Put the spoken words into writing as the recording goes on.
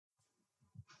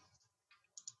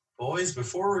Boys,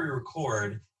 before we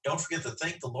record, don't forget to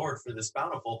thank the Lord for this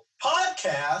bountiful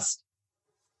podcast.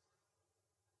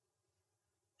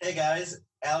 Hey guys,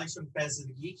 Alex from Fast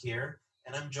the Geek here,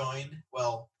 and I'm joined,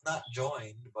 well, not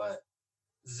joined, but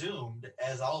Zoomed,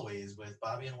 as always, with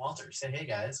Bobby and Walter. Say hey,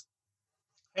 guys.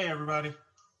 Hey, everybody.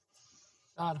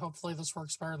 God, hopefully this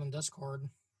works better than Discord.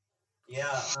 Yeah,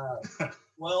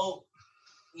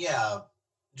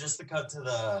 just to cut to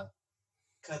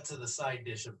the side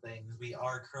dish of things, we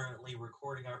are currently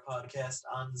recording our podcast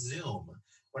on Zoom.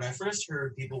 When I first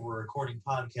heard people were recording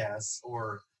podcasts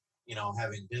or,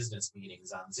 having business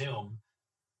meetings on Zoom,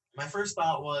 my first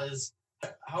thought was,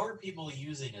 how are people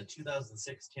using a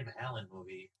 2006 Tim Allen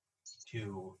movie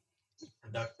to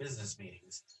conduct business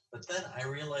meetings? But then I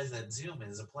realized that Zoom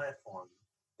is a platform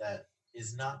that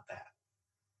is not that.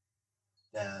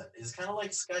 That is kind of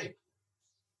like Skype.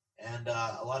 And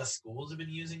a lot of schools have been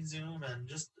using Zoom, and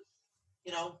just,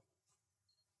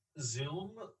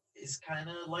 Zoom is kind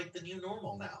of like the new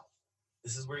normal now.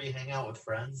 This is where you hang out with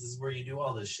friends. This is where you do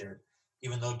all this shit.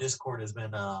 Even though Discord has been,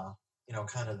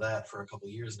 kind of that for a couple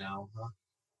of years now, huh?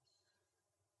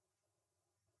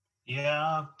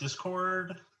 Yeah,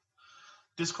 Discord's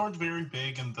very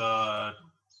big in the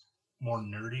more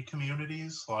nerdy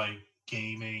communities like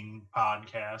gaming,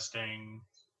 podcasting,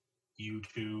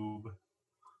 YouTube.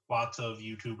 Lots of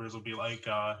YouTubers will be like,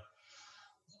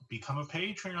 become a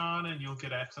Patreon and you'll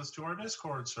get access to our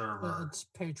Discord server. It's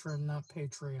Patron, not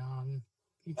Patreon.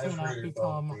 You I've cannot heard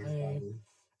become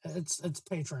It's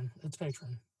Patron. It's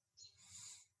Patron.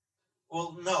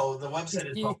 Well, no, the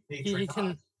website is called Patreon. You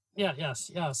can,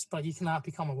 yes, but you cannot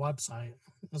become a website,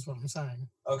 is what I'm saying.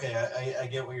 Okay, I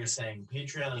get what you're saying.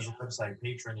 Patreon is a website.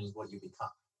 Patron is what you become.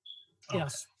 Okay.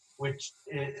 Yes. Which,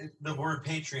 the word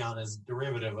Patreon is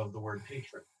derivative of the word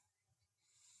patron.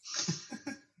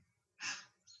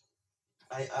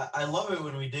 I love it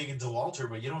when we dig into Walter,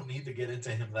 but you don't need to get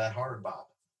into him that hard, Bob.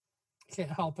 Can't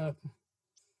help it.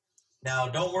 Now,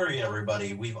 don't worry,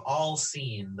 everybody. We've all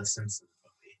seen The Simpsons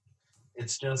movie.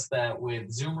 It's just that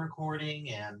with Zoom recording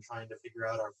and trying to figure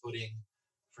out our footing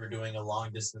for doing a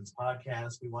long-distance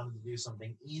podcast, we wanted to do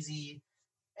something easy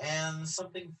and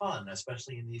something fun,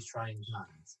 especially in these trying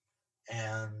times.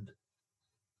 And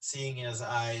seeing as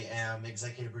I am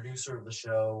executive producer of the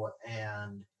show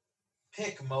and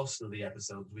pick most of the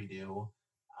episodes we do,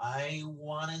 I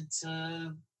wanted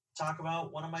to talk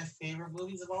about one of my favorite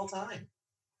movies of all time,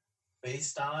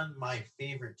 based on my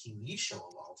favorite TV show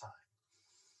of all time,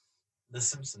 The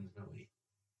Simpsons movie.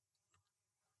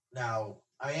 Now,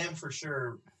 I am for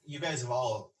sure, you guys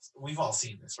we've all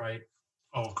seen this, right?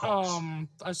 Oh, of course.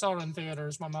 I saw it in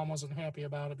theaters. My mom wasn't happy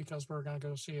about it because we were going to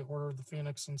go see Order of the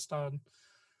Phoenix instead.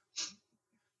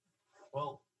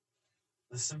 Well,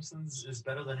 The Simpsons is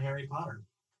better than Harry Potter.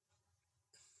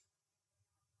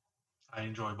 I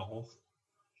enjoy both.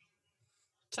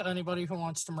 To anybody who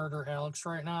wants to murder Alex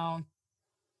right now,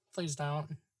 please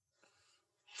don't.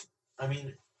 I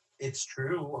mean, it's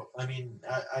true. I mean,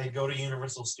 I go to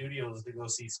Universal Studios to go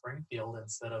see Springfield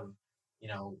instead of,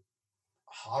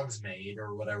 Hogsmeade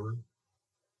or whatever.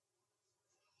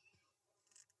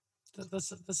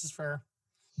 This is fair.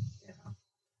 Yeah.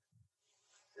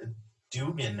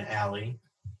 Dugan Alley.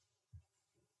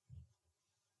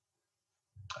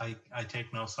 I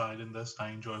take no side in this.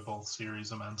 I enjoy both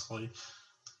series immensely.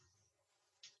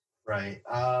 Right.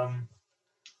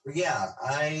 Yeah,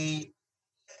 I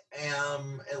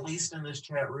am, at least in this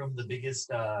chat room, the biggest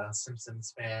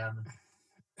Simpsons fan.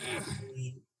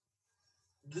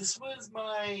 This was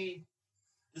my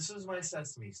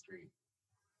Sesame Street.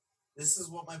 This is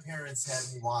what my parents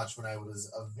had me watch when I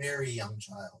was a very young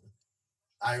child.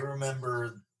 I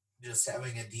remember just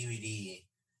having a DVD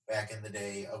back in the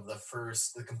day of the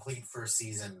complete first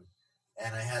season,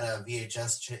 and I had a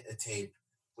VHS tape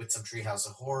with some Treehouse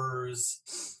of Horrors,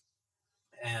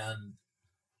 and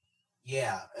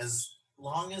yeah, as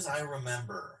long as I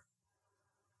remember,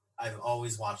 I've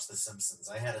always watched The Simpsons.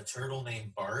 I had a turtle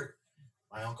named Bart.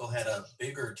 My uncle had a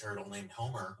bigger turtle named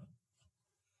Homer.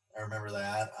 I remember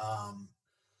that. I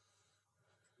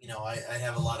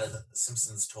have a lot of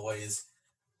Simpsons toys.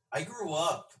 I grew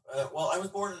up, I was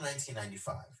born in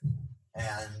 1995,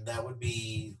 and that would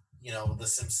be, the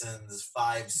Simpsons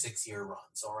 5-6 year run.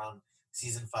 So around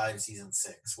season 5, season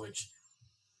 6, which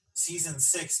season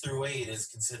 6 through 8 is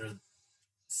considered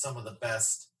some of the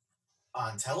best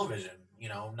on television,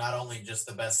 not only just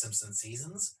the best Simpsons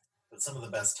seasons, but some of the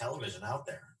best television out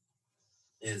there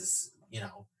is,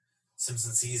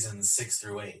 Simpsons seasons 6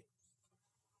 through 8.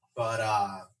 But,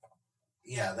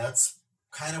 yeah, that's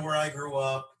kind of where I grew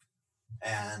up,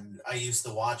 and I used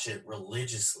to watch it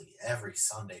religiously every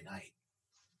Sunday night.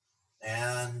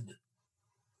 And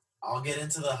I'll get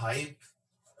into the hype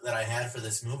that I had for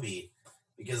this movie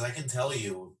because I can tell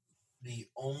you the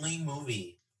only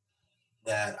movie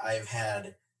that I've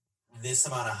had this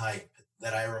amount of hype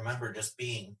that I remember just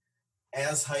being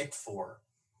as hyped for,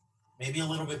 maybe a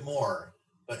little bit more,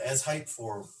 but as hyped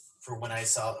for when I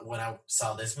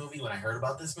saw this movie, when I heard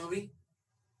about this movie,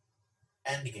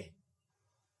 Endgame.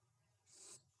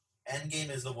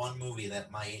 Endgame is the one movie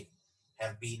that might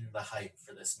have beaten the hype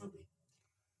for this movie,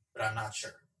 but I'm not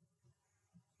sure.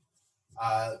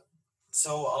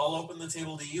 So I'll open the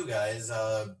table to you guys.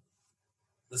 The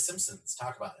Simpsons,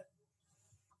 talk about it.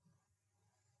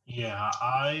 Yeah,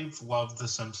 I've loved The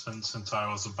Simpsons since I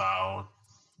was about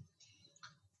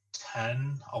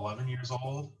 10, 11 years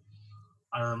old.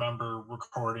 I remember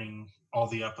recording all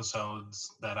the episodes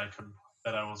that I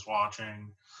was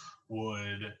watching,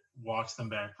 would watch them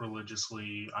back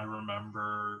religiously. I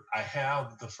remember I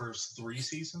have the first 3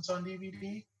 seasons on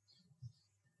DVD,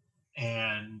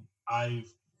 and I've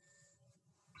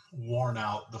worn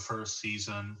out the first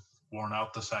season, worn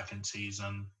out the second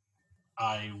season.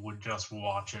 I would just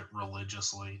watch it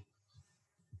religiously.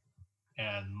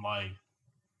 And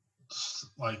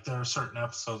like there are certain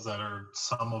episodes that are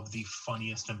some of the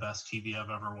funniest and best TV I've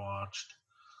ever watched.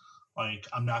 Like,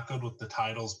 I'm not good with the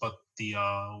titles, but the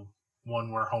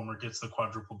one where Homer gets the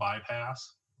quadruple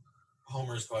bypass.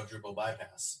 Homer's quadruple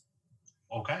bypass.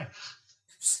 Okay.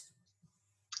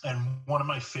 And one of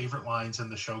my favorite lines in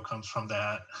the show comes from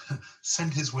that.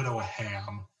 Send his widow a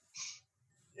ham.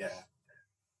 Yeah.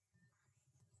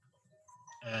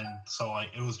 And so, like,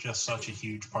 it was just such a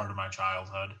huge part of my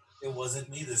childhood. It wasn't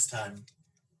me this time.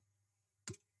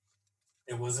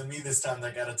 It wasn't me this time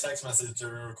that got a text message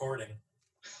during recording.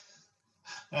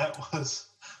 That was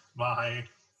my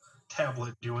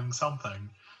tablet doing something.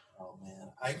 Oh,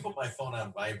 man. I put my phone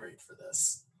on vibrate for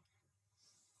this.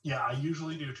 Yeah, I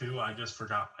usually do too. I just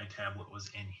forgot my tablet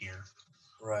was in here.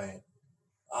 Right.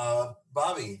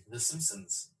 Bobby, The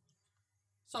Simpsons.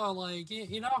 So, like,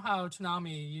 you know how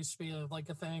Toonami used to be like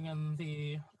a thing in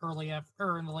the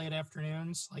in the late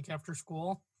afternoons, like after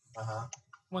school. Uh-huh.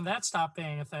 When that stopped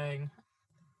being a thing,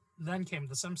 then came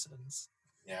The Simpsons.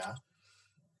 Yeah.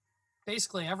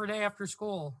 Basically, every day after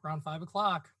school, around 5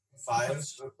 o'clock.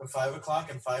 5 o'clock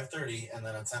and 5:30, and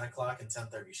then a 10 o'clock and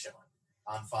 10:30 showing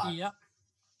on 5. Yep.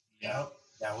 Yep.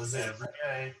 That was it. Every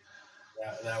day.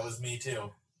 Yeah, that was me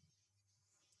too.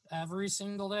 Every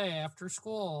single day after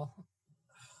school,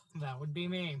 that would be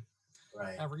me.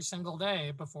 Right. Every single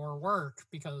day before work,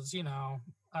 because, you know,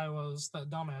 I was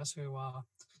that dumbass who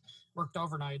worked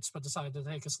overnights but decided to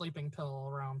take a sleeping pill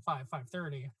around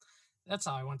 5:30. That's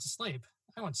how I went to sleep.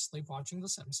 I went to sleep watching The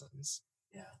Simpsons.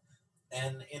 Yeah.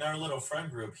 And in our little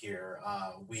friend group here,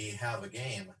 we have a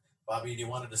game. Bobby, do you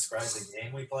want to describe the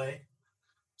game we play?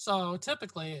 So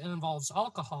typically it involves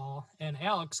alcohol and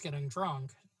Alex getting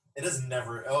drunk. It has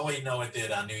never. Oh, wait, no, it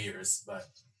did on New Year's, but.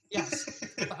 Yes.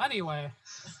 But anyway,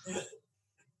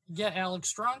 get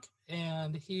Alex drunk,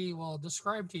 and he will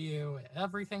describe to you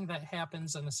everything that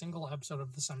happens in a single episode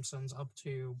of The Simpsons up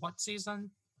to what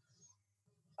season?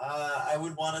 I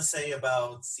would want to say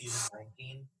about season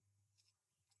 19.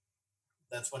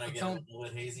 That's when I get a little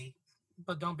bit hazy.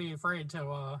 But don't be afraid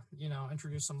to,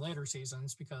 introduce some later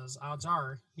seasons, because odds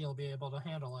are he'll be able to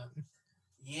handle it.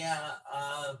 Yeah.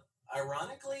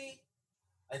 Ironically,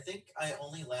 I think I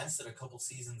only lasted a couple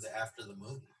seasons after the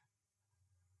movie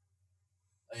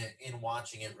in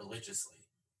watching it religiously.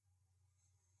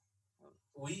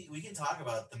 We can talk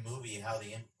about the movie, how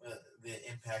the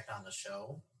impact on the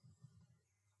show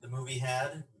the movie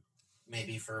had,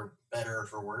 maybe for better or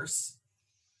for worse.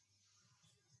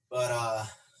 But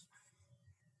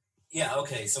yeah,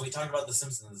 okay. So we talked about the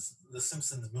Simpsons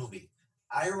movie.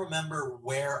 I remember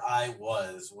where I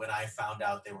was when I found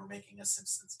out they were making a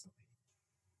Simpsons movie.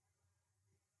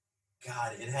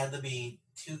 God, it had to be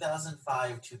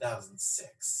 2005,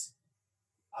 2006.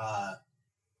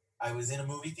 I was in a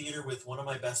movie theater with one of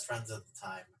my best friends at the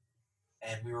time,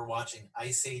 and we were watching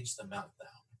Ice Age: The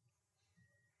Meltdown.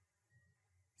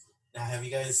 Now, have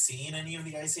you guys seen any of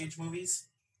the Ice Age movies?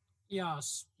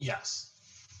 Yes. Yes.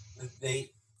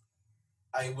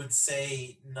 I would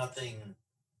say nothing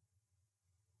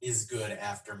is good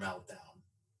after Meltdown.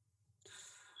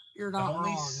 You're not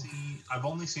wrong. I've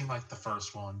only seen like the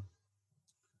first one.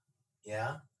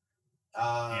 Yeah?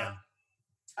 Yeah.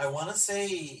 I want to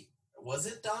say, was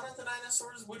it Dawn of the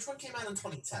Dinosaurs? Which one came out in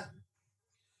 2010?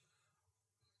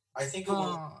 I think it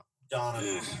was Dawn of the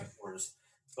Dinosaurs.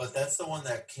 But that's the one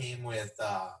that came with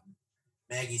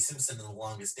Maggie Simpson in The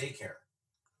Longest Daycare.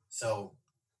 So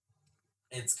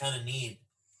it's kind of neat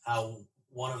how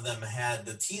one of them had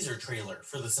the teaser trailer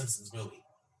for the Simpsons movie.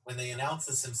 When they announced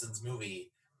the Simpsons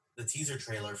movie, the teaser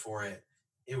trailer for it,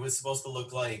 it was supposed to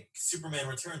look like Superman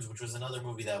Returns, which was another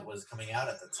movie that was coming out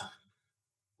at the time.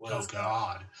 Oh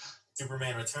God.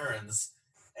 Superman Returns,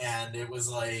 and it was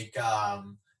like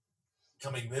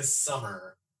coming this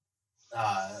summer.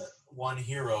 One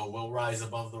hero will rise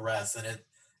above the rest, and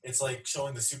it's like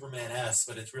showing the Superman S,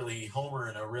 but it's really Homer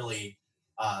in a really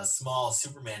small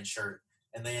Superman shirt.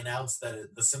 And they announced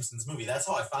that the Simpsons movie. That's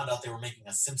how I found out they were making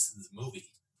a Simpsons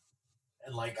movie.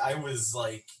 And like I was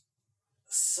like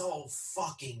so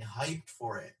fucking hyped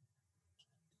for it.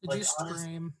 Did like, you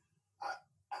scream?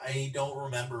 I don't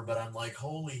remember, but I'm like,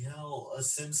 holy hell, a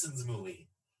Simpsons movie.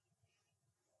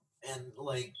 And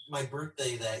like my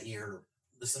birthday that year,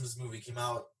 the Simpsons movie came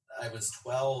out. I was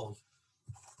 12.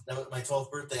 That was my 12th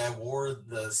birthday. I wore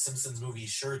the Simpsons movie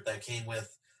shirt that came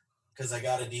with, because I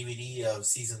got a DVD of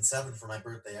season 7 for my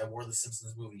birthday. I wore the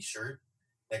Simpsons movie shirt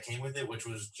that came with it, which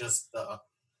was just the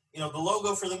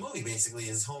logo for the movie basically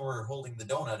is Homer holding the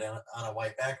donut on a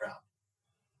white background.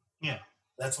 Yeah.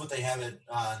 That's what they have it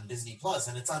on Disney Plus,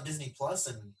 and it's on Disney Plus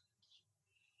and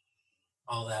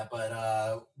all that. But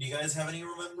do you guys have any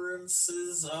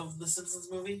remembrances of the Simpsons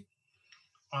movie?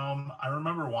 I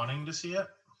remember wanting to see it.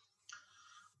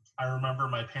 I remember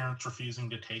my parents refusing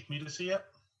to take me to see it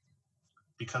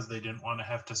because they didn't want to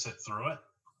have to sit through it,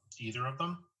 either of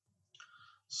them.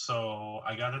 So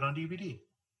I got it on DVD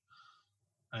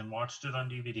and watched it on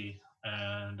DVD,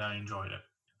 and I enjoyed it.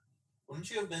 Wouldn't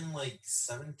you have been like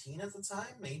 17 at the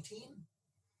time? 18?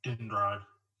 Didn't drive.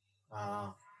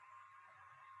 I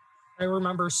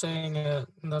remember saying it,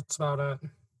 and that's about it.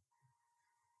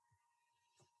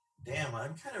 Damn,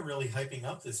 I'm kind of really hyping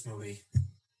up this movie.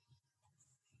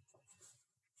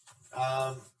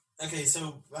 Okay,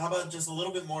 so how about just a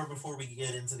little bit more before we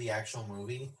get into the actual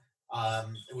movie?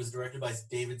 It was directed by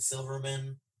David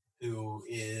Silverman, who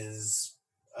is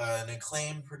an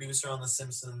acclaimed producer on The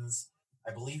Simpsons.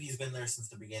 I believe he's been there since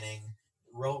the beginning.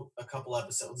 Wrote a couple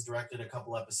episodes, directed a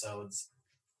couple episodes.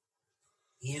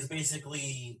 He is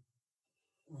basically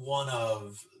one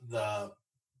of the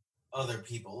other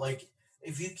people. Like,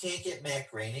 if you can't get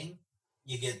Matt Groening,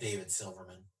 you get David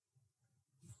Silverman.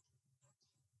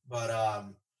 But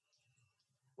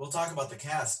we'll talk about the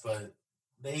cast, but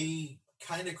they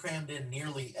kind of crammed in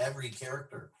nearly every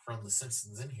character from The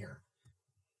Simpsons in here.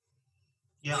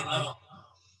 Yeah.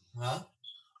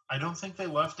 I don't think they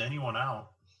left anyone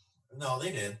out. No,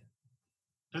 they did.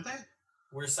 Did they?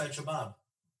 Where's Sideshow Bob?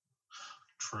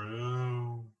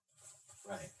 True.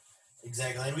 Right.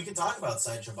 Exactly. And we can talk about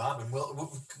Sideshow Bob, and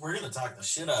we're going to talk the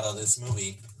shit out of this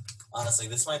movie. Honestly,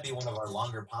 this might be one of our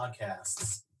longer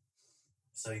podcasts.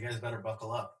 So you guys better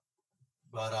buckle up.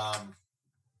 But,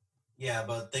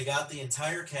 but they got the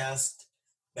entire cast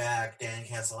back. Dan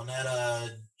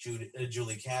Castellaneta,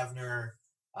 Julie Kavner,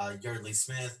 Yardley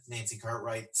Smith, Nancy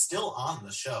Cartwright, still on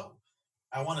the show.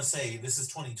 I want to say, this is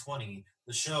 2020.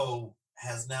 The show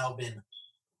has now been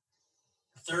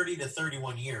 30 to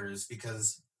 31 years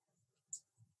because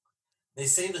they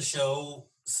say the show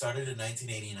started in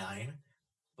 1989,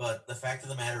 but the fact of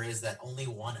the matter is that only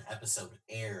one episode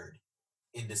aired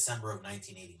in December of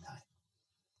 1989.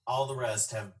 All the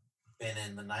rest have been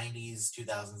in the 90s,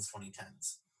 2000s,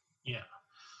 2010s. Yeah.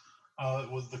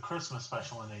 It was the Christmas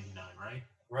special in 89, right?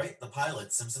 Right. The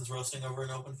pilot, Simpsons Roasting Over an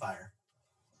Open Fire.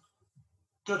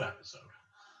 Good episode.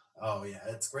 Oh, yeah.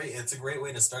 It's great. It's a great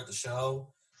way to start the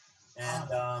show. And,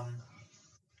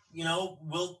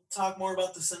 we'll talk more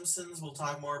about The Simpsons. We'll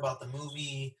talk more about the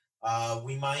movie.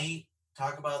 We might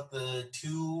talk about the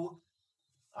two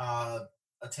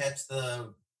attached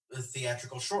the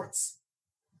theatrical shorts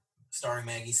starring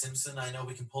Maggie Simpson. I know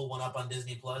we can pull one up on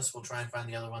Disney Plus. We'll try and find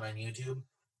the other one on YouTube.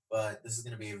 But this is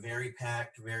going to be a very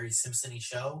packed, very Simpson-y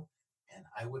show, and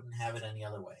I wouldn't have it any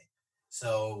other way.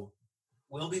 So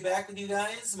we'll be back with you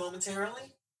guys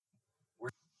momentarily.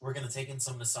 We're going to take in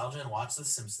some nostalgia and watch the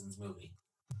Simpsons movie.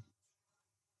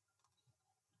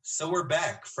 So we're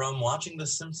back from watching the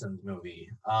Simpsons movie.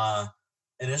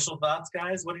 Initial thoughts,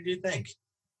 guys? What did you think?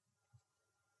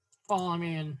 Well, I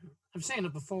mean, I've seen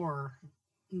it before,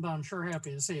 but I'm sure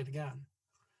happy to see it again.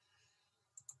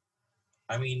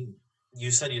 I mean, you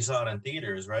said you saw it in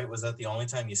theaters, right? Was that the only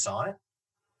time you saw it?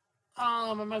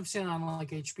 I might have seen it on like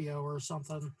HBO or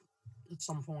something at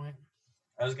some point.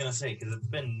 I was gonna say, because it's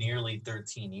been nearly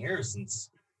 13 years since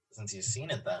you've seen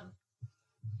it then.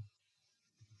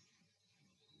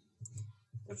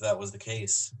 If that was the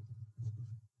case.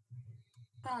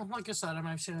 Oh, like I said, I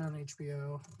might have seen it on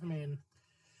HBO. I mean,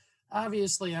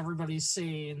 obviously everybody's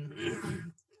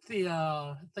seen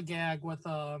the gag with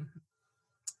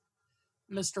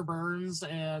Mr. Burns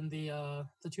and the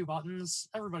two buttons.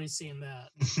 Everybody's seen that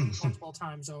multiple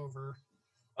times over.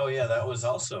 Oh yeah, that was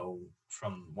also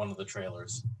from one of the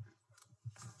trailers.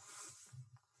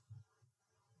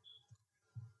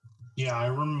 Yeah,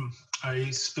 I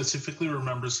specifically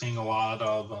remember seeing a lot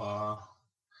of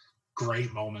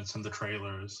great moments in the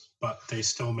trailers, but they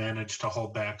still managed to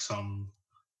hold back some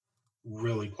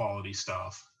really quality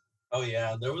stuff. Oh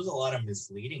yeah, there was a lot of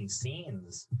misleading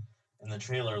scenes in the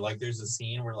trailer. Like there's a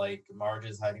scene where like Marge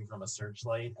is hiding from a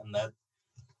searchlight, and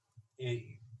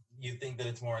you think that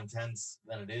it's more intense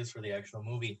than it is for the actual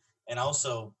movie. And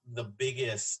also the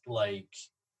biggest like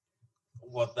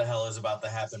what the hell is about to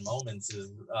happen moments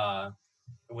is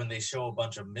when they show a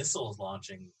bunch of missiles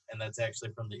launching, and that's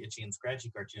actually from the Itchy and Scratchy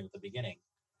cartoon at the beginning,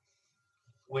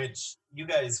 which you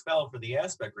guys fell for the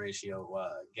aspect ratio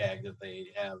gag that they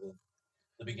have in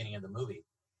the beginning of the movie.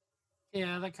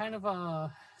 Yeah, that kind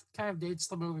of dates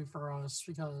the movie for us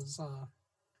because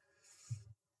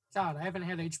God, I haven't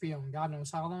had HBO in God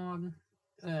knows how long.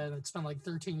 And it's been like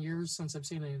 13 years since I've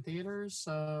seen it in theaters,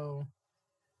 so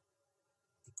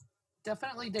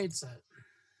definitely dates it.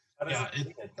 Yeah,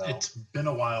 it's been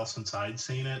a while since I'd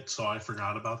seen it, so I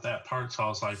forgot about that part. So I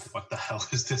was like, what the hell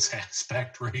is this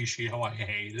aspect ratio? I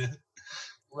hate it.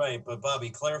 Right, but Bobby,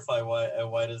 clarify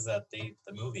why does that date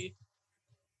the movie?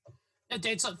 It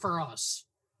dates it for us.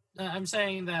 I'm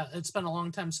saying that it's been a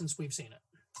long time since we've seen it.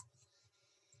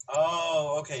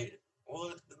 Oh, okay.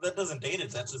 Well, that doesn't date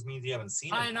it. That just means you haven't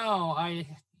seen it. I know.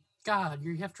 God,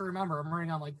 you have to remember, I'm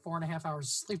running on like 4.5 hours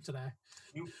of sleep today.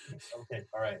 Okay,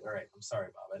 all right. I'm sorry,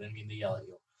 Bob. I didn't mean to yell at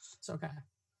you. It's okay.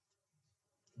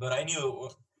 But I knew.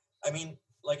 I mean,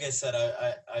 like I said,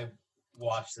 I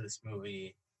watched this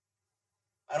movie.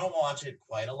 I don't watch it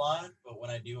quite a lot, but when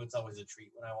I do, it's always a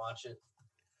treat when I watch it.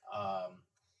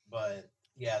 But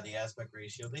yeah, the aspect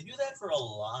ratio, they do that for a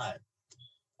lot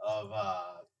of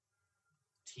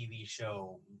TV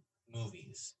show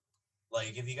movies.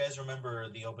 Like, if you guys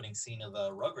remember the opening scene of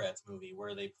the Rugrats movie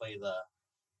where they play the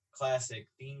classic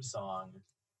theme song,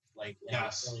 like in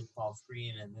a really small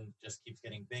screen, and then it just keeps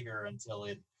getting bigger until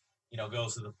it,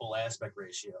 goes to the full aspect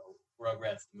ratio.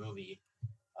 Rugrats the movie.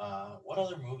 What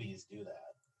other movies do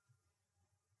that?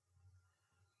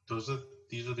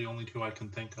 These are the only two I can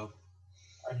think of.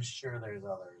 I'm sure there's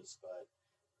others, but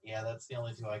yeah, that's the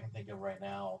only two I can think of right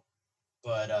now.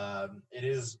 But it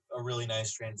is a really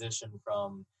nice transition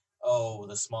from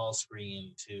the small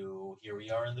screen to here we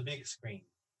are in the big screen.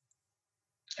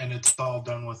 And it's all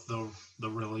done with the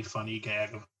really funny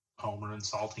gag of Homer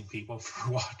insulting people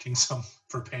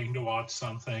for paying to watch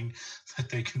something that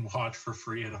they can watch for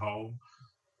free at home.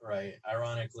 Right.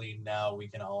 Ironically, now we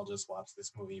can all just watch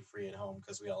this movie free at home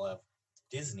because we all have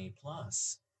Disney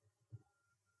Plus.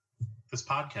 This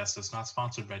podcast is not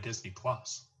sponsored by Disney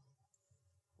Plus.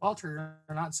 Walter,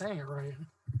 you're not saying it right.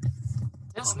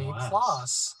 Disney Unless.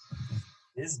 Plus.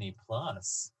 Disney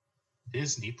Plus.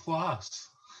 Disney Plus.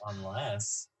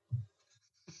 Unless.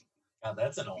 God,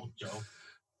 that's an old joke.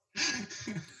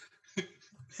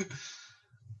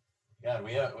 God,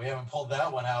 we haven't pulled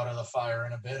that one out of the fire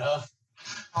in a bit, huh?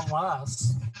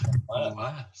 Unless.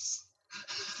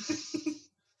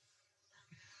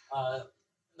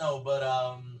 No,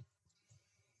 but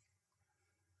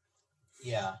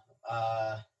yeah.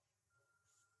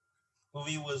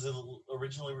 Movie was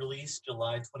originally released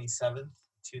July 27th,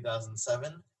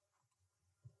 2007.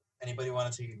 Anybody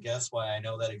want to take a guess why I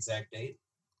know that exact date?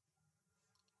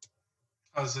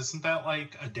 Isn't that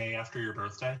like a day after your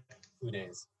birthday? 2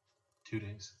 days. 2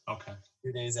 days. Okay.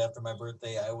 2 days after my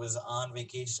birthday. I was on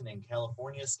vacation in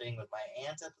California staying with my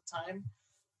aunt at the time.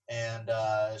 And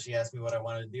she asked me what I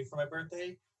wanted to do for my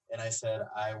birthday. And I said,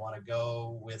 I want to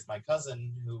go with my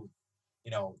cousin who,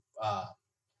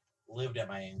 lived at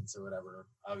my aunt's or whatever,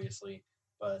 obviously.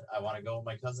 But I want to go with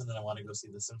my cousin and I want to go see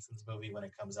the Simpsons movie when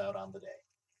it comes out on the day.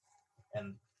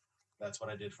 And that's what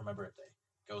I did for my birthday.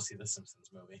 Go see the Simpsons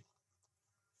movie.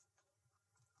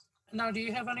 Now, do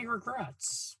you have any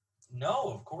regrets?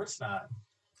 No, of course not.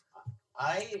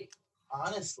 I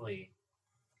honestly,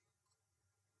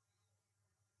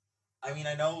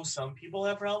 I know some people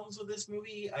have problems with this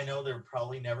movie. I know they're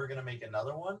probably never going to make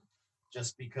another one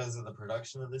just because of the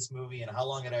production of this movie and how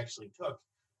long it actually took.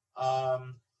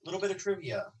 Little bit of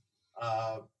trivia.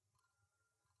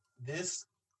 This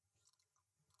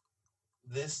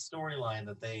storyline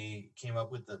that they came up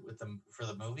with for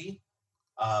the movie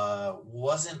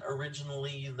wasn't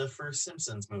originally the first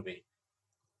Simpsons movie.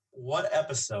 What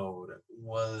episode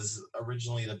was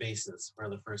originally the basis for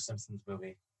the first Simpsons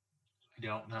movie? I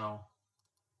don't know.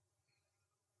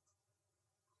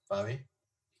 Bobby?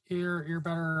 You're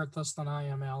better at this than I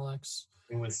am, Alex.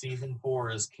 It was season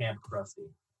 4's Camp Krusty.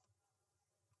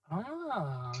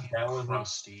 Ah. That was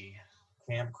Krusty.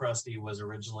 Camp Krusty was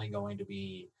originally going to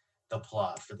be the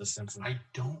plot for The Simpsons. I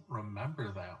don't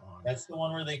remember that one. That's the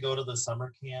one where they go to the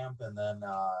summer camp and then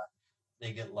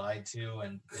they get lied to,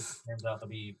 and it turns out to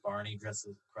be Barney dressed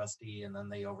as Krusty, and then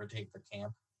they overtake the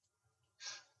camp.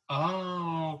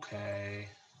 Oh, okay.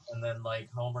 And then, like,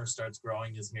 Homer starts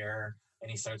growing his hair,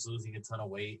 and he starts losing a ton of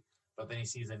weight. But then he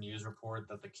sees a news report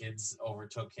that the kids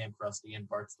overtook Camp Krusty, and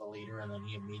Bart's the leader, and then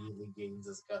he immediately gains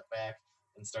his gut back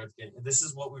and starts getting... This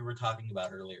is what we were talking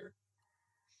about earlier.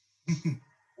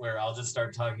 Where I'll just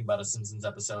start talking about a Simpsons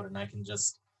episode, and I can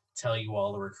just tell you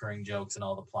all the recurring jokes and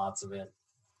all the plots of it.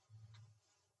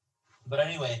 But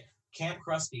anyway, Camp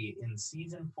Krusty in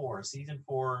season 4. Season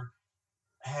 4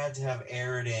 had to have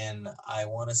aired in, I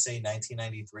want to say,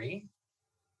 1993.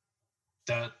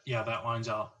 That lines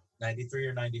out. 93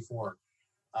 or 94.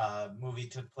 Movie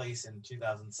took place in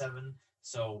 2007.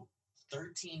 So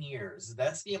 13 years.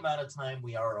 That's the amount of time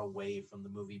we are away from the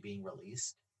movie being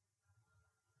released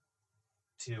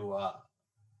to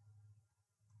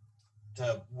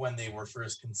when they were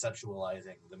first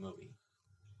conceptualizing the movie.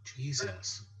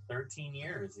 Jesus. 13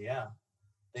 years, yeah.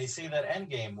 They say that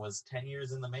Endgame was 10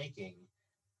 years in the making.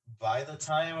 By the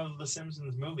time of the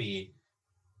Simpsons movie,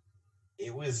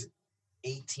 it was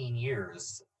 18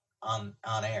 years on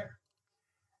air.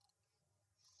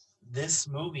 This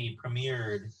movie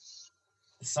premiered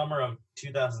summer of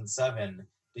 2007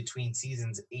 between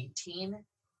seasons 18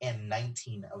 and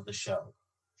 19 of the show.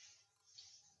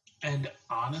 And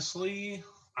honestly,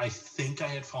 I think I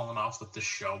had fallen off with the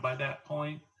show by that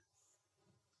point.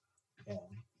 Yeah.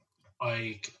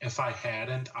 Like, if I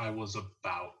hadn't, I was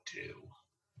about to.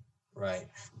 Right.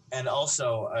 And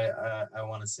also, I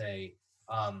want to say,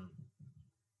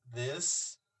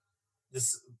 this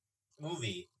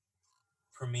movie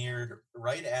premiered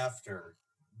right after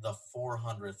the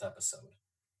 400th episode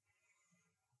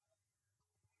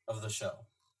of the show.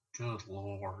 Good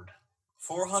Lord.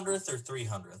 400th or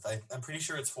 300th? I'm pretty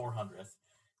sure it's 400th,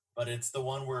 but it's the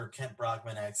one where Kent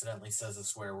Brockman accidentally says a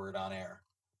swear word on air.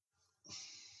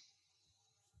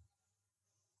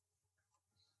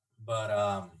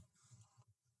 But,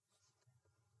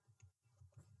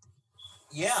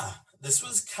 yeah, this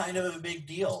was kind of a big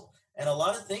deal. And a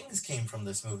lot of things came from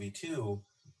this movie, too.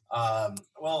 Well,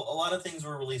 a lot of things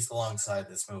were released alongside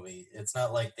this movie. It's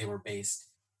not like they were based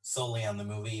solely on the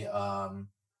movie.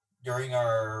 During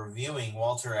our viewing,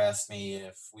 Walter asked me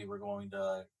if we were going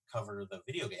to cover the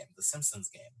video game, the Simpsons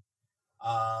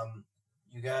game.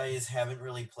 You guys haven't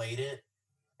really played it,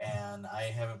 and I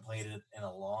haven't played it in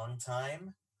a long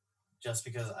time, just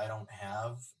because I don't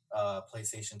have a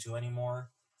PlayStation 2 anymore,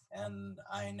 and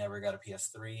I never got a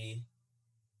PS3,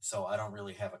 so I don't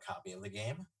really have a copy of the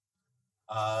game.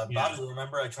 Bobby,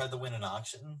 remember I tried to win an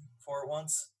auction for it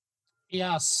once?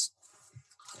 Yes.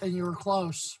 And you were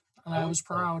close. And I was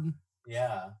proud.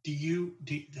 Yeah.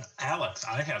 Alex,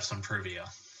 I have some trivia.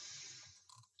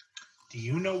 Do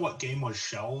you know what game was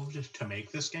shelved to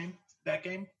make that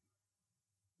game?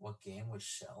 What game was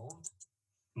shelved?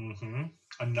 Mm-hmm.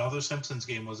 Another Simpsons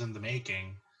game was in the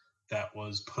making that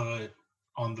was put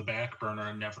on the back burner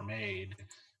and never made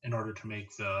in order to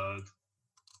make the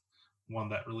one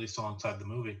that released alongside the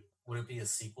movie. Would it be a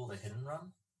sequel to Hit and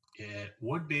Run? It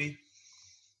would be.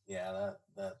 Yeah,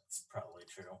 that's probably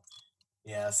true.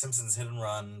 Yeah, Simpsons Hit and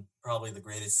Run, probably the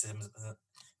greatest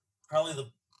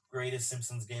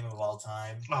Simpsons game of all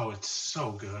time. Oh, it's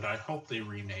so good. I hope they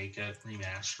remake it,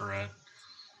 remaster it.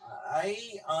 I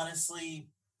honestly,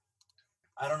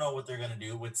 I don't know what they're going to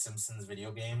do with Simpsons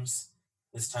video games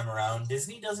this time around.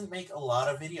 Disney doesn't make a lot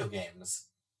of video games,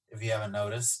 if you haven't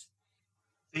noticed.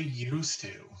 They used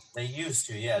to.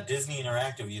 Yeah. Disney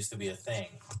Interactive used to be a thing.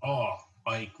 Oh,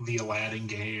 like the Aladdin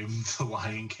game, the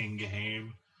Lion King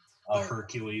game, the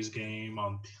Hercules game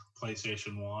on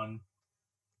PlayStation 1.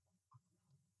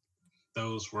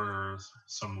 Those were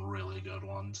some really good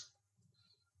ones.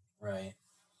 Right.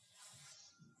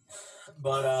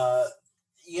 But,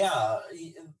 yeah,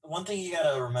 one thing you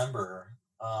got to remember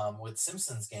with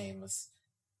Simpsons games,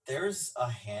 there's a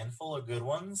handful of good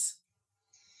ones.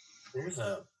 There's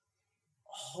a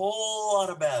whole lot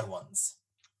of bad ones.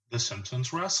 The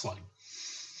Simpsons wrestling.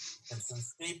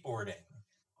 Simpsons skateboarding.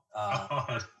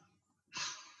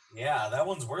 Yeah, that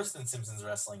one's worse than Simpsons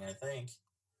wrestling, I think.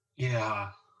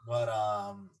 Yeah. But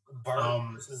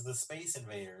Bart versus the Space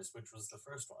Invaders, which was the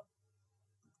first one.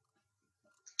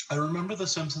 I remember the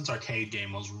Simpsons arcade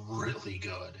game was really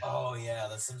good. Oh, yeah,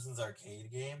 the Simpsons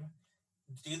arcade game.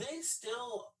 do they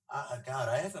still? God,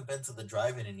 I haven't been to the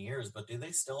drive-in in years, but do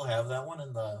they still have that one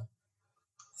in the?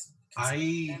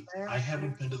 I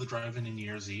haven't been to the drive-in in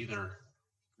years either.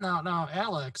 Now,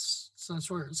 Alex, since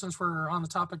we're on the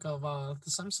topic of the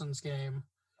Simpsons game,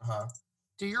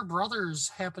 do your brothers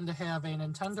happen to have a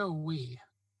Nintendo Wii?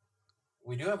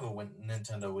 We do have a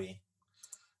Nintendo Wii.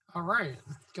 All right,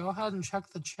 go ahead and check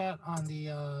the chat on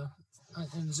the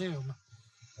in Zoom.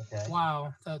 Okay.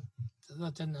 Wow, that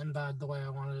didn't embed the way I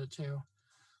wanted it to.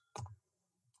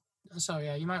 So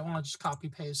yeah, you might want to just copy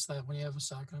paste that when you have a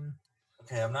second.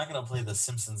 Okay, I'm not gonna play the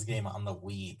Simpsons game on the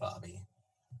Wii, Bobby.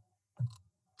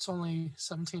 It's only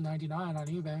 $17.99 on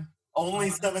eBay.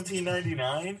 Only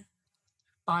 $17.99?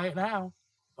 Buy it now.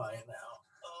 Buy it now.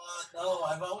 No,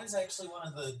 I've always actually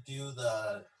wanted to do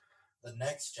the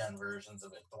next gen versions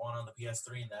of it, the one on the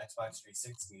PS3 and the Xbox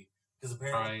 360, because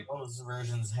apparently those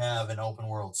versions have an open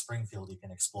world Springfield you can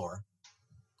explore.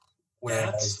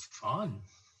 That's fun.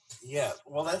 Yeah,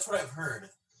 well, that's what I've heard,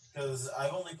 because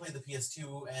I've only played the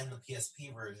PS2 and the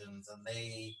PSP versions, and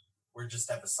they were just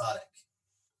episodic.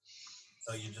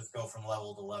 So you just go from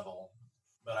level to level.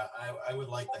 But I would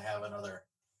like to have another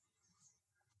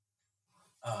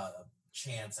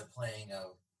chance at playing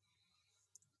a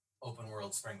open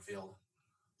world Springfield.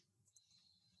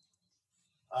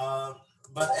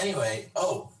 But anyway,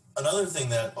 another thing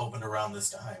that opened around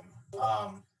this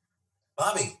time.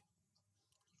 Bobby.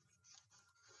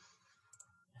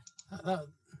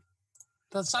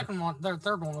 That second one, the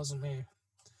third one wasn't me.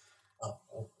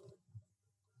 Oh,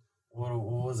 what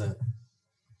was it?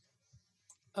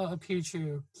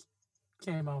 Pichu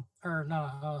came up, or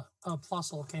no,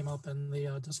 Plusle came up in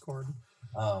the Discord.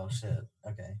 Oh shit!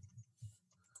 Okay.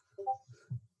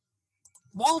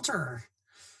 Walter.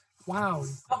 Wow.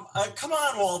 Come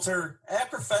on, Walter. Act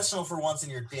professional for once in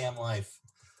your damn life.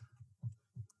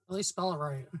 At least spell it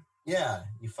right. Yeah,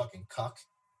 you fucking cuck.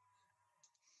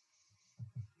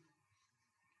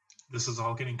 This is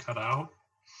all getting cut out?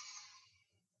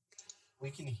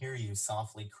 We can hear you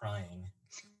softly crying.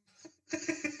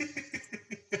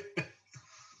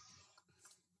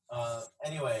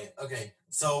 Anyway, okay.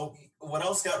 So what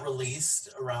else got released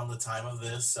around the time of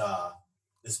this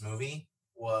this movie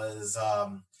was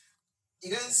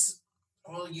you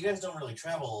guys don't really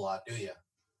travel a lot, do you?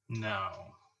 No.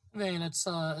 I mean, it's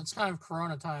kind of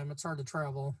Corona time. It's hard to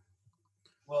travel.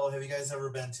 Well, have you guys ever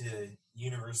been to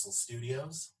Universal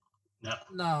Studios?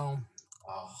 No.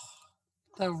 Oh.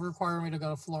 That would require me to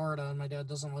go to Florida, and my dad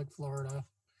doesn't like Florida.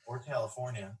 Or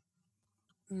California.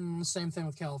 Same thing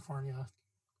with California.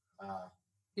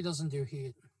 He doesn't do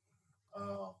heat.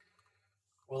 Oh.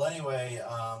 Well, anyway,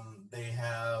 they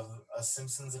have a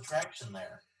Simpsons attraction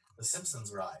there, the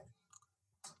Simpsons ride.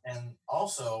 And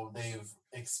also, they've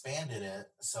expanded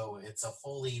it so it's a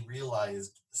fully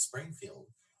realized Springfield.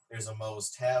 There's a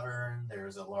Moe's Tavern,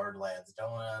 there's a Lard Lad's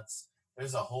Donuts,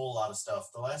 there's a whole lot of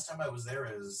stuff. The last time I was there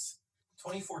is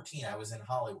 2014. I was in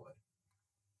Hollywood.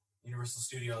 Universal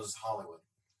Studios Hollywood.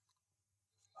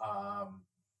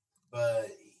 But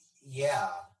yeah,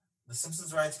 the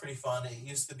Simpsons ride's pretty fun. It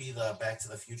used to be the Back to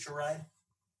the Future ride.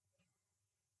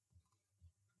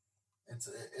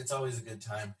 It's always a good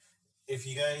time. If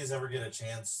you guys ever get a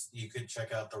chance, you could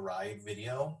check out the ride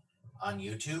video on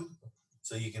YouTube,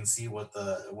 so you can see what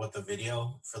the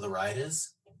video for the ride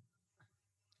is.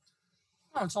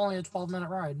 Oh, it's only a 12-minute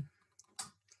ride.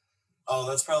 Oh,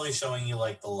 that's probably showing you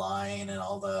like the line and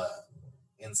all the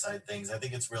inside things. I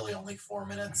think it's really only 4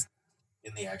 minutes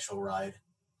in the actual ride.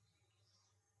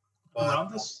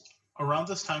 But around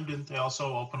this time, didn't they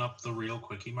also open up the real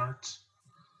Quickie Marts?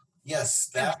 Yes,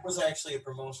 that was actually a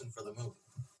promotion for the movie.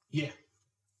 Yeah.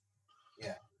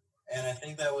 Yeah. And I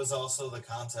think that was also the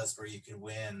contest where you could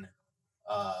win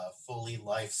a fully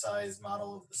life-size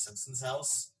model of the Simpsons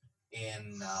house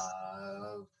in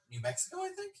New Mexico, I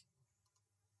think.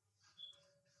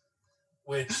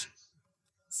 Which,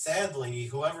 sadly,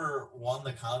 whoever won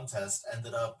the contest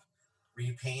ended up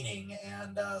repainting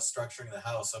and structuring the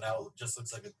house, so now it just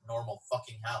looks like a normal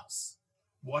fucking house.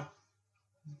 What?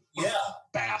 Yeah.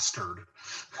 Bastard.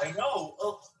 I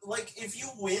know. Like, if you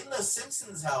win the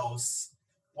Simpsons house,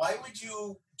 why would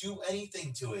you do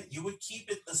anything to it? You would keep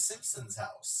it the Simpsons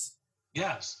house.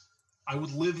 Yes. I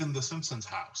would live in the Simpsons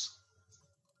house.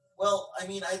 Well, I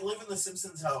mean, I'd live in the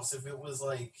Simpsons house if it was,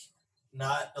 like,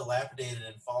 not dilapidated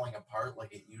and falling apart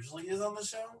like it usually is on the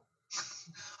show.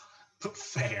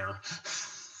 Fair.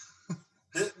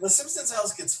 The Simpsons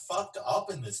house gets fucked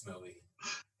up in this movie.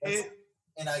 It's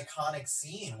an iconic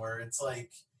scene where it's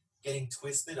like getting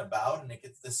twisted about and it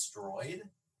gets destroyed.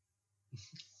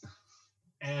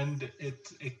 And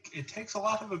it takes a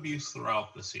lot of abuse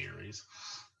throughout the series.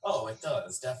 Oh, it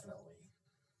does, definitely.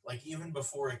 Like, even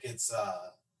before it gets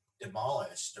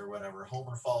demolished or whatever,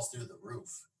 Homer falls through the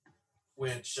roof.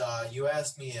 Which you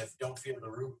asked me if Don't Fear the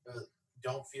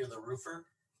Roofer,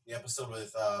 the episode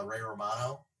with Ray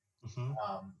Romano. Mm-hmm.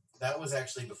 That was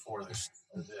actually before this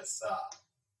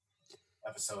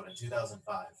episode in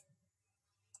 2005.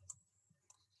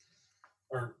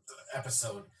 Or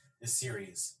episode, this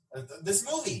series. This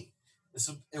movie!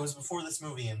 It was before this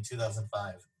movie in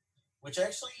 2005. Which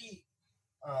actually,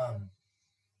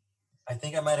 I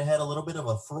think I might have had a little bit of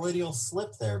a Freudian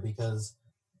slip there, because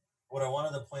what I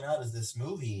wanted to point out is this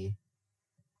movie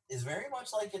is very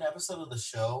much like an episode of the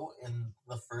show in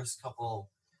the first couple,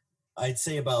 I'd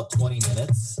say about 20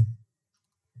 minutes,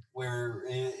 where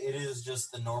it is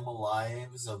just the normal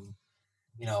lives of,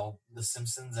 the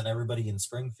Simpsons and everybody in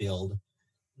Springfield,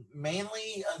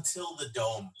 mainly until the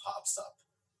dome pops up.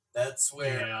 That's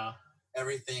where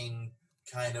everything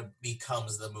kind of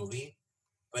becomes the movie.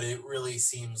 But it really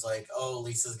seems like, oh,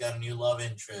 Lisa's got a new love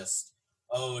interest.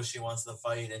 Oh, she wants to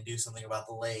fight and do something about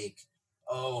the lake.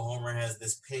 Oh, Homer has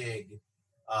this pig.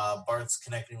 Bart's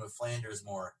connecting with Flanders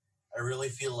more. I really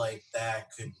feel like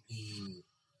that could be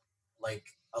like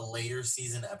a later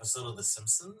season episode of The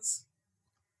Simpsons,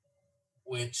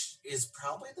 which is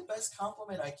probably the best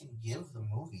compliment I can give the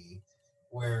movie,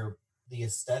 where the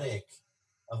aesthetic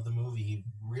of the movie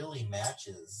really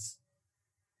matches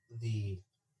the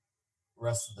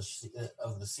rest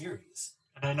of the series.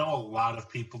 And I know a lot of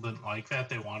people didn't like that.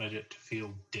 They wanted it to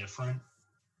feel different.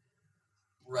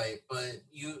 Right, but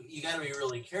you got to be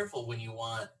really careful when you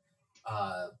want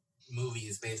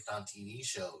movies based on TV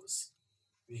shows,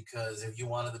 because if you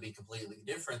wanted to be completely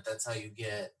different, that's how you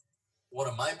get one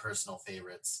of my personal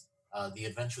favorites, The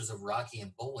Adventures of Rocky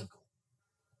and Bullwinkle.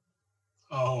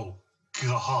 Oh,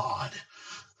 God.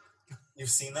 You've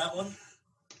seen that one?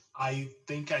 I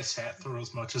think I sat through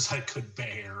as much as I could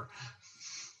bear.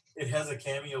 It has a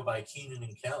cameo by Keenan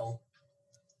and Kel.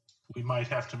 We might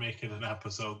have to make it an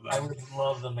episode, then. I would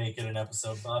love to make it an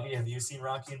episode. Bobby, have you seen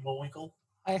Rocky and Bullwinkle?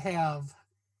 I have.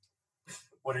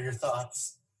 What are your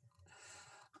thoughts?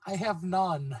 I have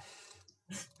none.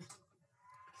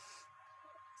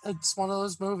 It's one of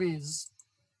those movies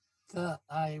that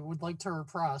I would like to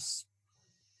repress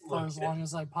for as long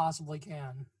as I possibly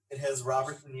can. It has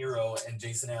Robert De Niro and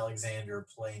Jason Alexander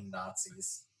playing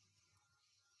Nazis.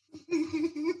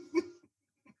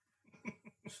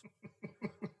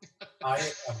 I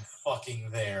am fucking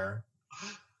there.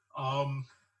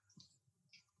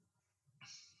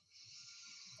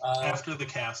 After the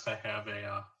cast, I have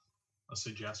a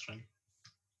suggestion.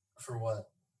 For what?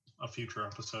 A future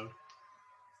episode.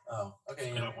 Oh,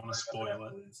 okay. I don't want to spoil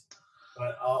it.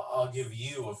 But I'll give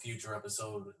you a future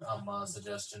episode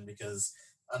suggestion, because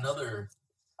another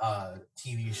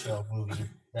TV show movie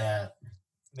that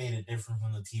made it different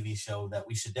from the TV show that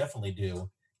we should definitely do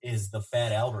is the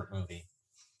Fat Albert movie.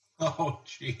 Oh,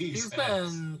 jeez.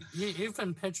 You've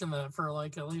been pitching that for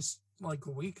at least a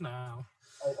week now.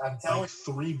 I'm telling you,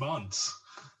 3 months.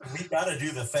 We gotta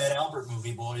do the Fat Albert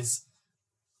movie, boys.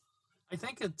 I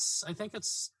think it's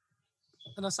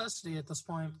a necessity at this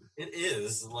point. It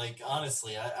is.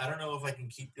 Honestly, I don't know if I can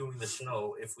keep doing the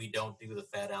show if we don't do the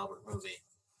Fat Albert movie.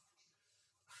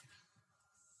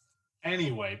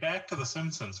 Anyway, back to the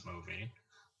Simpsons movie.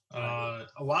 A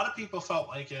lot of people felt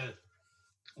like it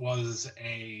was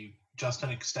just an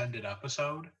extended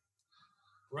episode.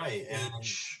 Right.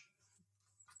 Which,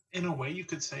 in a way, you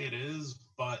could say it is,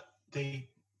 but they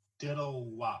did a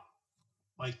lot.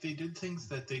 They did things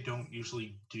that they don't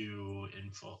usually do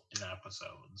in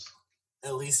episodes.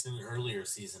 At least in earlier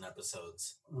season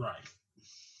episodes. Right.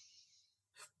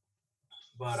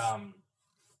 But,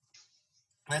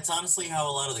 that's honestly how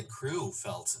a lot of the crew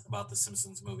felt about the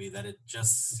Simpsons movie, that it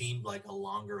just seemed like a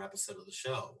longer episode of the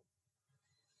show.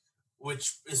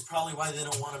 Which is probably why they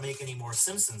don't want to make any more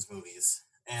Simpsons movies.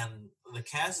 And the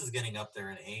cast is getting up there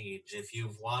in age. If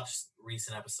you've watched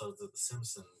recent episodes of The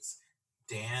Simpsons,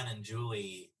 Dan and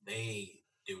Julie, they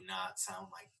do not sound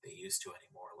like they used to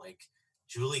anymore.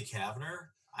 Julie Kavner,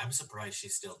 I'm surprised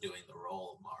she's still doing the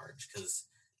role of Marge, because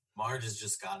Marge has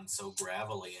just gotten so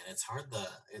gravelly, and it's hard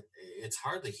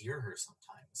to hear her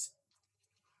sometimes.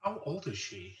 How old is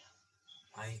she?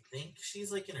 I think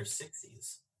she's in her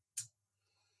 60s.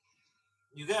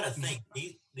 You got to think,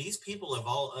 these people have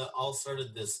all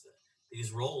started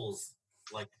these roles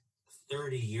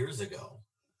 30 years ago.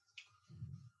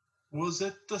 Was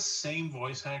it the same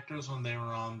voice actors when they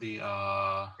were on the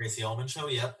Tracy Ullman show?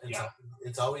 Yep.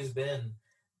 It's always been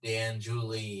Dan,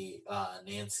 Julie,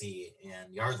 Nancy,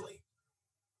 and Yardley.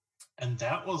 And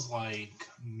that was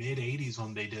mid-'80s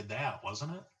when they did that,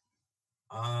 wasn't it?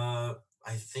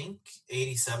 I think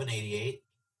 87, 88.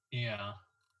 Yeah.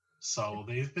 So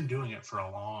they've been doing it for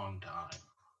a long time.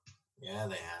 Yeah,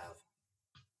 they have.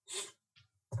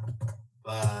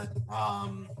 But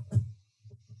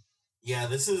yeah,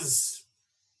 this is.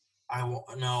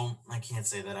 No, I can't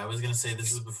say that. I was gonna say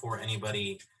this is before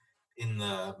anybody in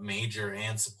the major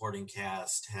and supporting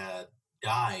cast had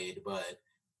died, but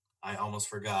I almost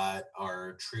forgot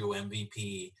our true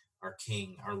MVP, our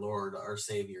king, our lord, our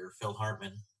savior, Phil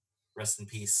Hartman. Rest in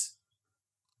peace.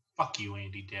 Fuck you,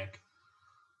 Andy Dick.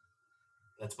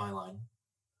 That's my line.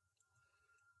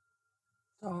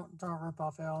 Don't rip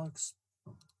off Alex.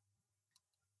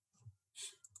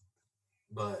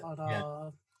 But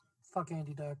yeah. Fuck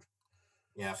Andy Dick.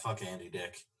 Yeah, fuck Andy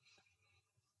Dick.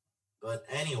 But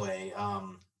anyway,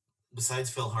 besides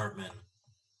Phil Hartman,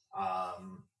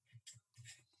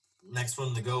 next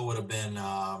one to go would have been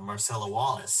Marcella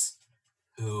Wallace,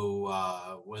 who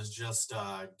was just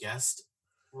a guest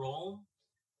role,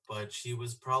 but she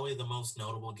was probably the most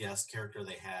notable guest character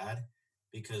they had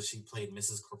because she played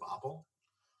Mrs. Krabappel.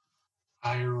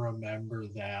 I remember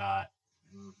that.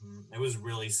 Mm-hmm. It was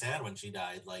really sad when she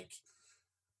died. Like,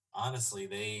 honestly,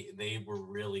 they were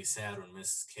really sad when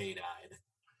Mrs. K died.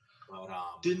 But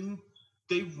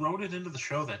they wrote it into the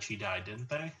show that she died, didn't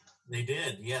they? They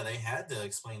did. Yeah, they had to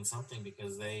explain something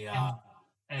because they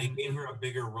gave her a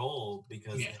bigger role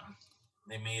because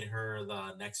they made her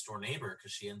the next door neighbor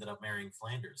because she ended up marrying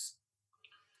Flanders.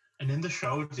 And in the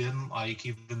show, didn't, like,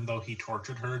 even though he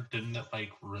tortured her, didn't it,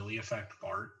 like, really affect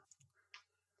Bart?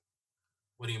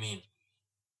 What do you mean?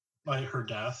 Like her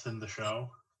death in the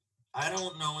show? I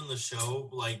don't know. In the show,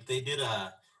 like, they did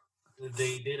a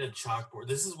chalkboard.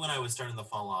 This is when I was starting to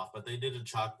fall off, but they did a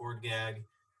chalkboard gag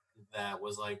that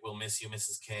was like, "We'll miss you,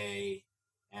 Mrs. K."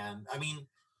 And I mean,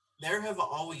 there have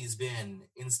always been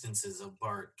instances of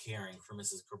Bart caring for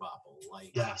Mrs. Krabappel.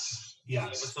 Like, yes. The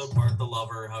episode Bart the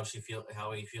Lover, how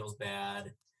he feels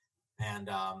bad, and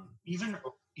even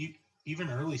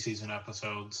early season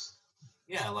episodes.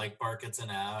 Yeah, like Bart gets an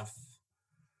F.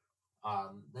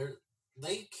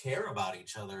 They care about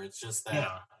each other. It's just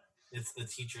that it's the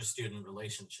teacher-student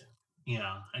relationship.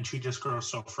 Yeah, and she just grows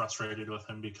so frustrated with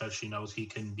him because she knows he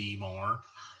can be more.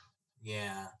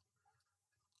 Yeah,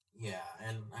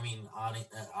 and I mean,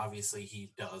 obviously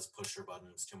he does push her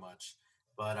buttons too much.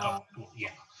 But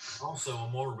also a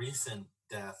more recent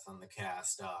death on the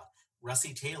cast,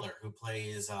 Russie Taylor, who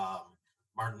plays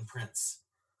Martin Prince.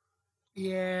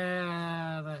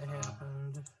 Yeah, that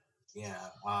happened.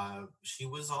 Yeah, she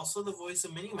was also the voice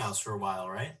of Minnie Mouse for a while,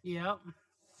 right? Yep.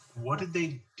 What did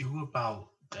they do about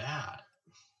that?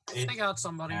 They got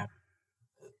somebody.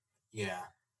 Yeah,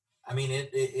 I mean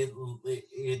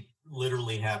it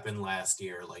literally happened last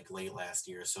year, like late last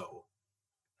year. So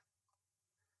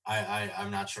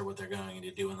I'm not sure what they're going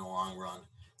to do in the long run.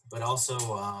 But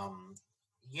also,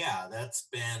 that's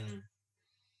been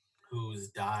who's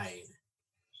died.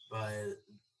 But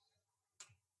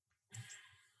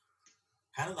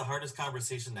kind of the hardest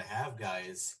conversation to have,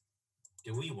 guys.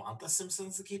 Do we want The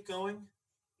Simpsons to keep going?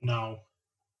 No.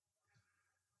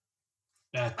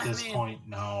 At this point,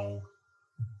 no.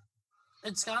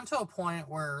 It's gotten to a point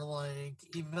where, like,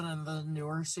 even in the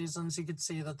newer seasons, you could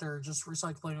see that they're just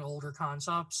recycling older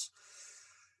concepts.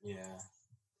 Yeah.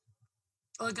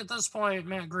 Like, at this point,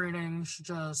 Matt Groening should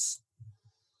just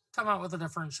come out with a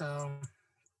different show,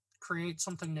 create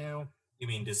something new. You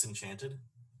mean Disenchanted?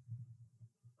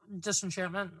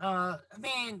 Disenchantment? No,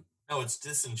 it's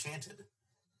Disenchanted.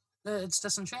 It's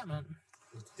Disenchantment.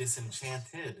 It's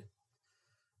Disenchanted.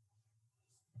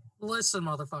 Listen,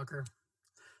 motherfucker.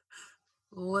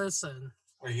 Listen.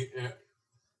 Are you?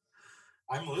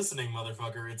 I'm listening,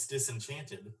 motherfucker. It's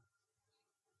Disenchanted.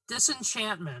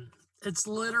 Disenchantment. It's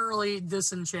literally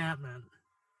Disenchantment.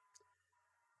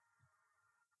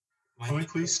 Can we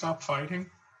please stop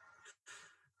fighting?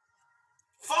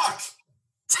 Fuck!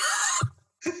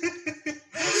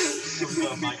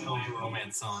 My Chemical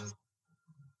Romance song.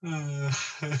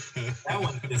 That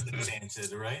one's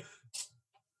Disenchanted, right?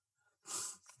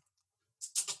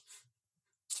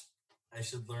 I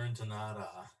should learn to not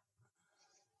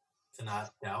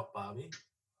doubt Bobby.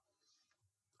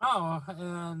 Oh,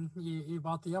 and you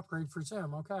bought the upgrade for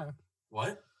Zoom. Okay.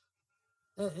 What?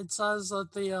 It says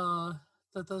that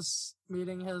that this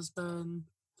meeting has been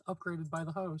upgraded by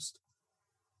the host.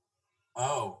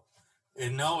 Oh.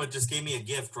 And no, it just gave me a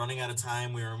gift. Running out of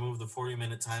time. We removed the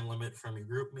 40-minute time limit from your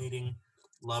group meeting.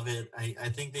 Love it. I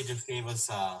think they just gave us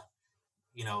our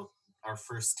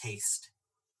first taste.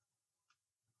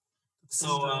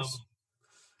 So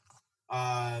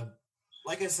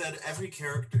like I said,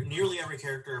 nearly every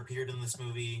character appeared in this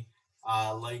movie.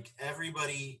 Like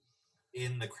everybody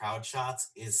in the crowd shots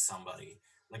is somebody.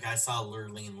 Like I saw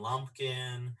Lurleen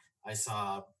Lumpkin. I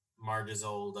saw Marge's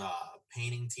old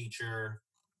painting teacher.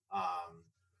 Um,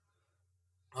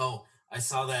 oh, I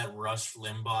saw that Rush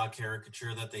Limbaugh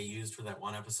caricature that they used for that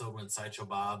one episode when Sideshow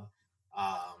Bob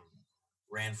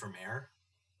ran for mayor.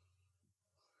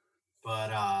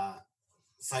 But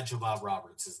Sideshow Bob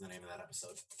Roberts is the name of that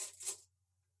episode.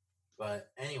 But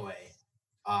anyway,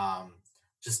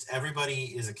 just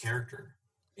everybody is a character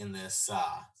in this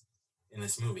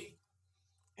movie,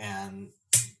 and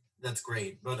that's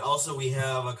great. But also we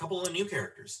have a couple of new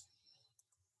characters.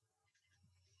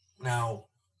 Now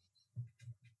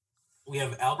we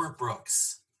have Albert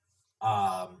Brooks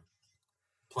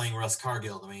playing Russ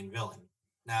Cargill, the main villain.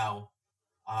 Now,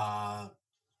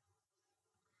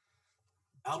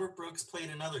 Albert Brooks played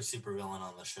another supervillain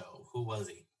on the show. Who was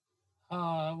he?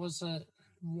 Was it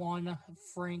one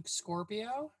Frank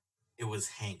Scorpio? It was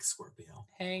Hank Scorpio.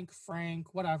 Hank,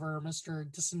 Frank, whatever,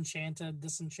 Mr.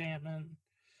 Disenchantment.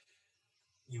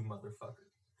 You motherfucker.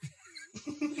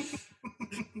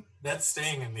 That's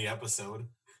staying in the episode.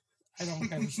 I don't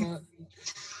give a shit.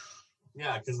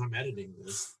 Yeah, because I'm editing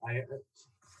this. I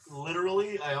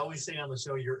always say on the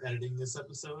show, you're editing this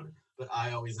episode, but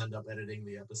I always end up editing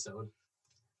the episode.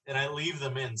 And I leave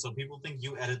them in, so people think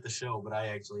you edit the show, but I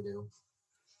actually do.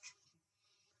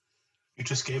 You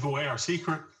just gave away our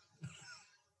secret.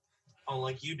 Oh,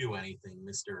 like you do anything,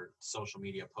 Mr. Social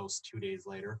Media post 2 days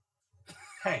later.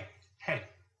 Hey.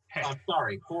 I'm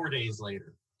sorry, 4 days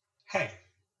later. Hey,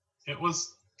 it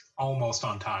was almost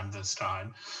on time this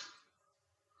time.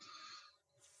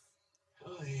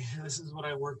 Oh, this is what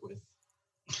I work with.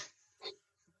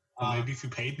 Well, maybe if you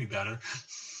paid me better.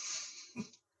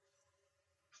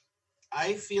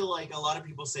 I feel like a lot of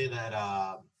people say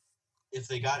that if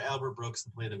they got Albert Brooks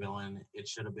to play the villain, it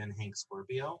should have been Hank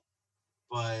Scorpio.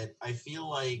 But I feel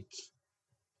like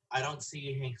I don't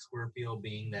see Hank Scorpio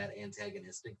being that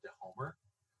antagonistic to Homer.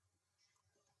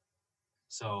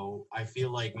 So I feel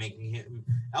like making him...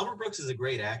 Albert Brooks is a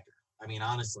great actor. I mean,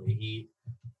 honestly,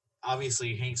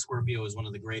 obviously Hank Scorpio is one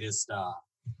of the greatest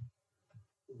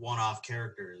one-off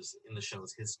characters in the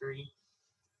show's history.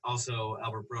 Also,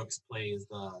 Albert Brooks plays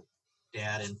the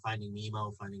dad in Finding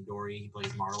Nemo, Finding Dory. He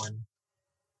plays Marlin.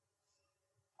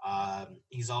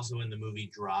 He's also in the movie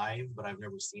Drive, but I've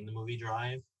never seen the movie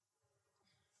Drive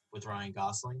with Ryan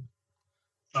Gosling.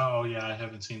 Oh, yeah, I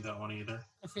haven't seen that one either.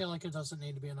 I feel like it doesn't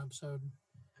need to be an episode.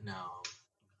 No.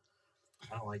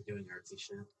 I don't like doing artsy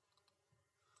shit.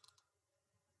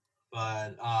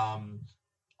 But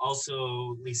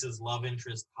also Lisa's love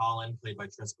interest, Colin, played by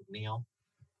Tress MacNeille.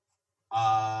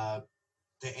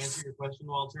 To answer your question,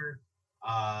 Walter,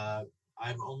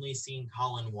 I've only seen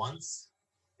Colin once,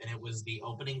 and it was the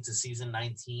opening to season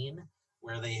 19,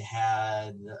 where they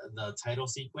had the title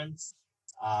sequence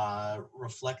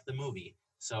reflect the movie.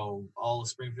 So all of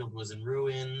Springfield was in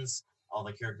ruins. All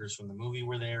the characters from the movie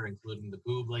were there, including the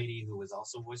boob lady, who was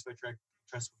also voiced by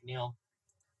Tress MacNeille.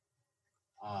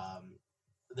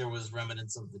 There was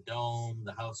remnants of the dome.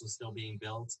 The house was still being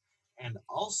built. And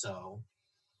also,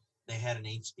 they had an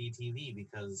HD TV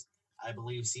because I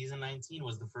believe season 19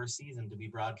 was the first season to be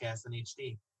broadcast in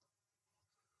HD.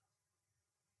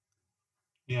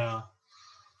 Yeah.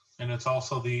 And it's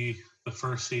also the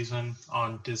first season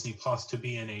on Disney Plus to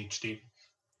be in HD.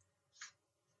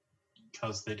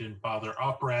 Because they didn't bother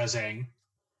up-resing.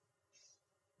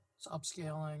 It's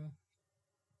upscaling.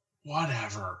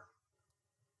 Whatever.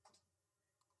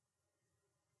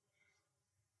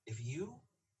 If you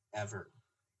ever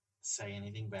say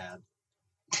anything bad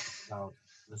about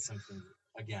The Simpsons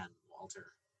again,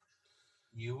 Walter,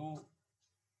 you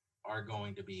are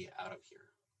going to be out of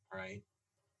here, all right?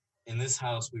 In this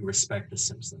house, we respect The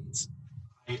Simpsons.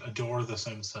 I adore The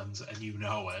Simpsons, and you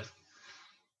know it.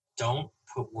 Don't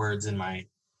put words in my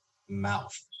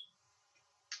mouth.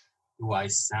 Do I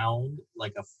sound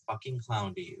like a fucking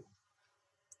clown to you?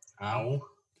 No.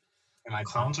 Am I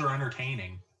Clowns are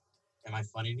entertaining. Am I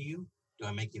funny to you? Do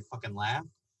I make you fucking laugh?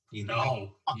 Do you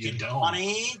No, you don't.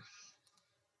 Funny?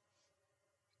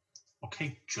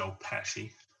 Okay, Joe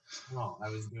Pesci. No, I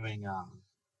was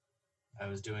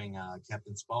doing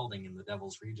Captain Spaulding in The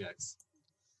Devil's Rejects.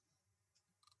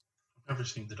 I've never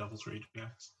seen The Devil's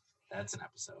Rejects. That's an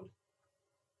episode.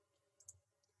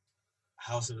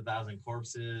 House of a Thousand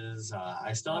Corpses.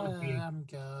 I still haven't seen... I'm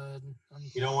good.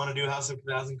 You don't want to do House of a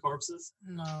Thousand Corpses?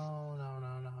 No. Oh,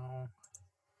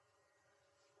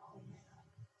 man.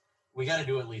 We got to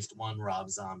do at least one Rob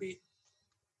Zombie.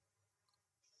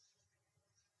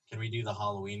 Can we do the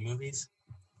Halloween movies?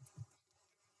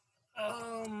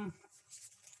 I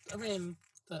mean,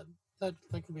 that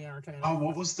could be entertaining. Oh,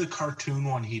 what was the cartoon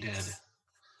one he did?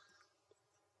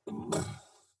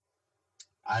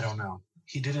 I don't know.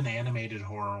 He did an animated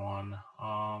horror one.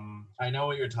 I know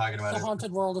what you're talking about. The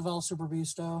Haunted World of El Super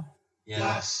Beasto. Yeah.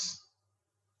 Yes.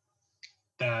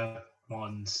 That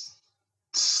one's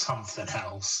something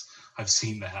else. I've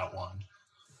seen that one.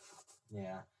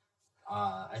 Yeah.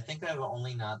 I think I've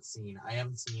only not seen. I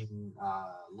haven't seen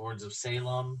Lords of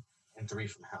Salem and Three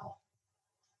from Hell.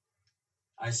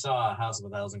 I saw House of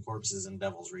a Thousand Corpses and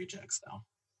Devil's Rejects though,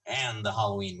 and the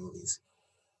Halloween movies.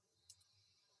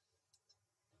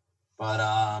 But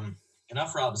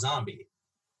enough Rob Zombie.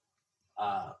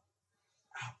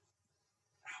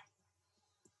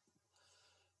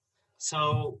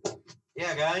 So,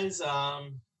 yeah, guys.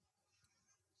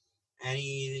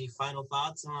 Any final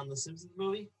thoughts on the Simpsons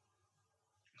movie?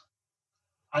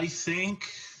 I think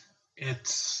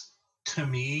it's, to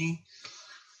me,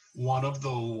 one of the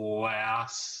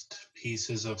last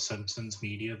pieces of Simpsons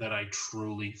media that I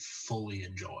truly, fully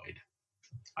enjoyed.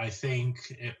 I think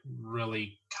it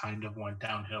really kind of went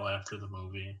downhill after the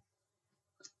movie.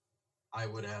 I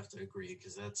would have to agree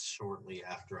because that's shortly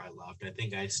after I left. I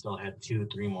think I still had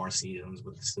 2-3 more seasons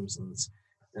with The Simpsons,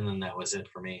 and then that was it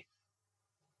for me.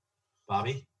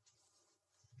 Bobby?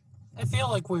 I feel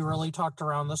like we really talked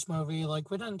around this movie.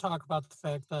 Like, we didn't talk about the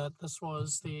fact that this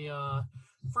was the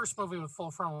first movie with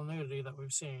full frontal nudity that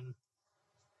we've seen.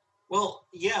 Well,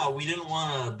 yeah, we didn't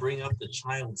want to bring up the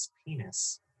child's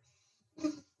penis.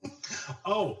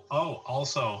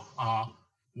 Also,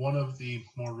 one of the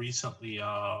more recently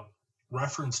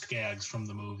referenced gags from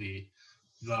the movie,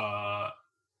 the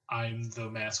I'm the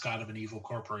mascot of an evil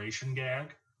corporation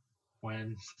gag,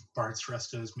 when Bart's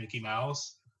dressed as Mickey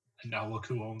Mouse, and now look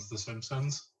who owns The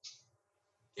Simpsons.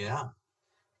 Yeah.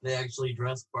 They actually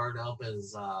dressed Bart up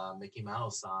as Mickey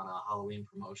Mouse on a Halloween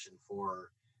promotion for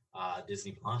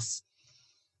Disney Plus.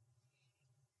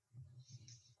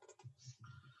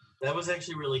 That was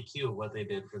actually really cute what they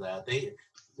did for that.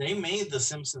 They made The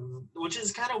Simpsons, which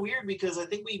is kind of weird because I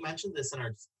think we mentioned this in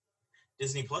our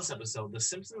Disney Plus episode. The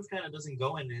Simpsons kind of doesn't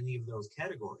go in any of those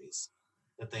categories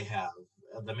that they have,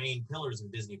 the main pillars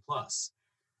of Disney Plus.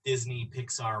 Disney,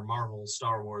 Pixar, Marvel,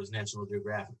 Star Wars, National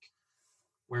Geographic.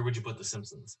 Where would you put The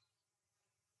Simpsons?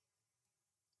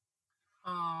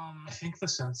 I think The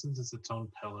Simpsons is its own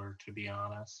pillar, to be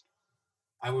honest.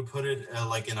 I would put it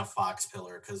like in a Fox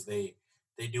pillar because they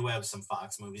do have some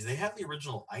Fox movies. They have the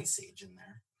original Ice Age in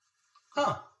there.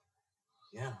 Huh.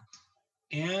 Yeah.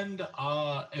 And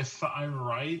if I'm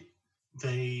right,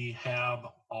 they have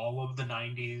all of the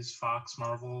 90s Fox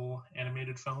Marvel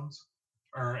animated films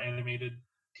or animated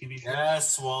TV shows.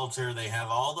 Yes, Walter, they have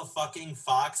all the fucking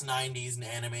Fox 90s and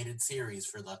animated series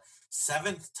for the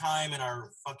 7th time in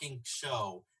our fucking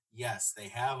show. Yes, they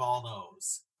have all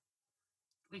those.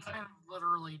 We kind of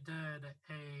literally did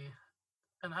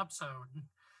an episode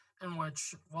in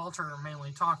which Walter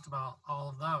mainly talked about all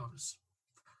of those.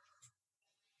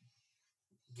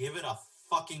 Give it a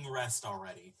fucking rest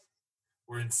already.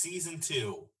 We're in season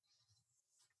 2.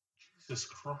 Jesus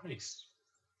Christ.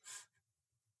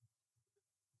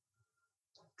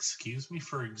 Excuse me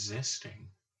for existing.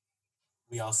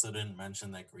 We also didn't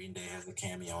mention that Green Day has a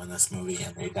cameo in this movie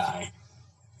and they die.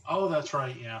 Oh, that's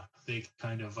right. Yeah, they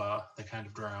kind of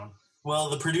drown. Well,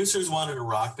 the producers wanted a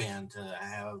rock band to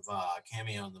have a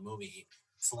cameo in the movie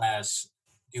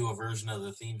 / do a version of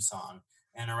the theme song.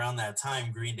 And around that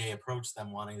time, Green Day approached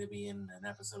them wanting to be in an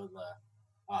episode of the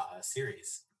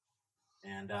series.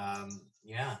 And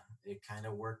yeah, it kind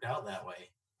of worked out that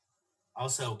way.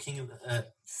 Also, King of the...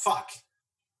 fuck!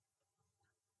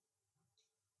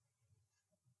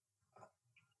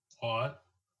 What?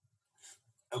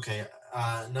 Okay,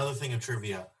 another thing of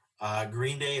trivia.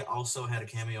 Green Day also had a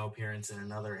cameo appearance in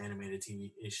another animated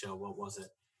TV show. What was it?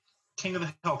 King of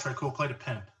the Hill. Trey Cool played a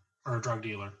pimp or a drug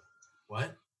dealer.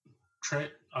 What?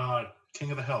 King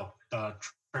of the Hill.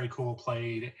 Trey Cool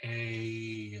played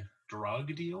a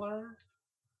drug dealer.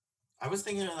 I was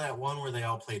thinking of that one where they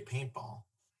all played paintball.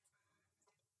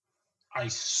 I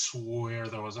swear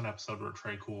there was an episode where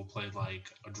Trey Cool played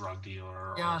like a drug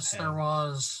dealer. Yes, there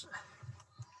was.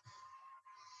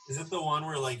 Is it the one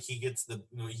where like he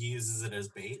uses it as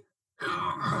bait?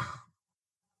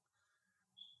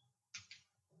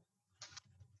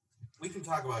 We can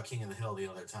talk about King of the Hill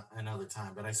another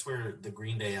time, but I swear the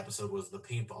Green Day episode was the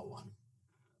paintball one.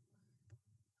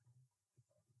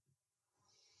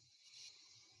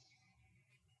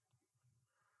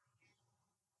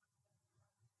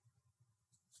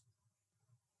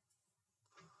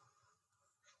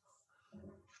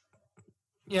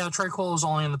 Yeah, Trey Cole was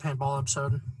only in the paintball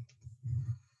episode.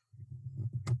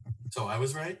 So I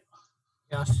was right?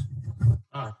 Yes.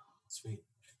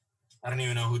 I don't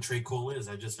even know who Trey Cool is.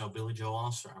 I just know Billy Joe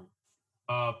Armstrong.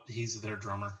 He's their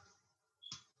drummer.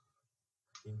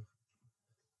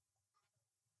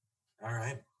 All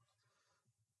right.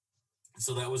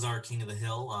 So that was our King of the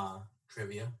Hill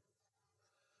trivia.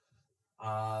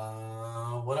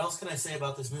 What else can I say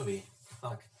about this movie?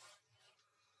 Fuck.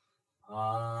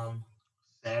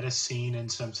 Saddest scene in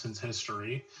Simpsons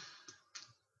history.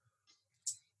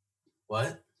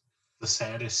 What? The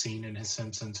saddest scene in his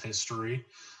Simpsons history.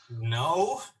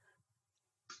 No.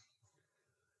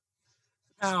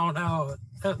 No.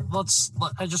 I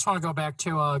just want to go back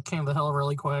to King of the Hill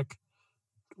really quick.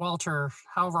 Walter,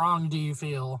 how wrong do you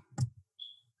feel?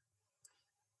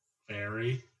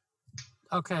 Very.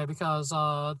 Okay, because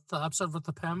the episode with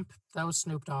the pimp, that was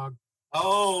Snoop Dogg.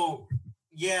 Oh,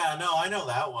 yeah, no, I know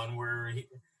that one where he,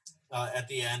 at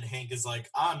the end, Hank is like,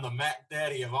 I'm the Mac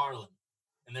Daddy of Arlen.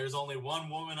 And there's only one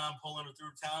woman I'm pulling her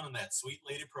through town, and that sweet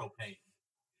lady Propane.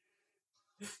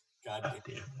 God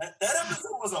damn. That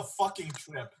episode was a fucking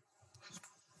trip.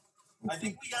 I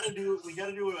think we gotta do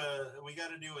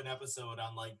an episode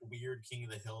on like weird King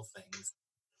of the Hill things.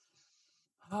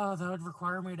 That would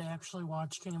require me to actually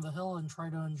watch King of the Hill and try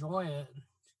to enjoy it.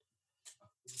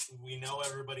 We know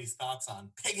everybody's thoughts on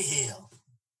Peggy Hill.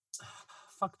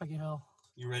 Fuck Peggy Hill.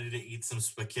 You ready to eat some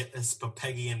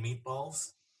spaghetti and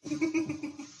meatballs?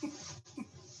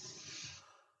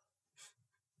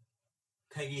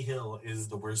 Peggy Hill is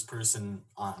the worst person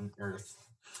on earth.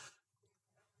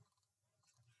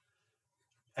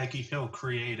 Peggy Hill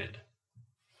created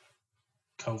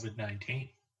COVID-19.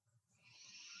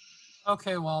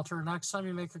 Okay, Walter. Next time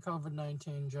you make a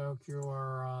COVID-19 joke,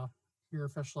 you're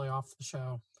officially off the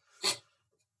show.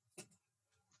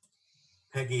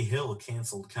 Peggy Hill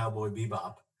canceled Cowboy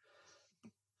Bebop.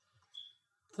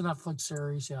 The Netflix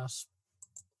series, yes.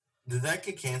 Did that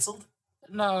get canceled?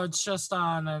 No, it's just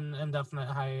on an indefinite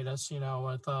hiatus, with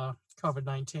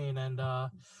COVID-19 and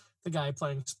the guy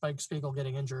playing Spike Spiegel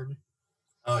getting injured.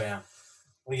 Oh, yeah.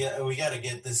 We got to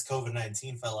get this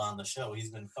COVID-19 fella on the show.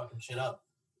 He's been fucking shit up.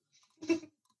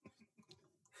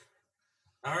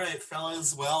 All right,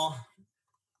 fellas. Well,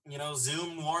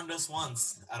 Zoom warned us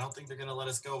once. I don't think they're going to let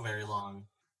us go very long.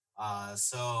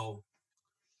 So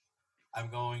I'm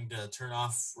going to turn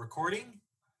off recording.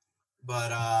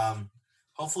 But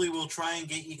hopefully we'll try and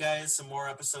get you guys some more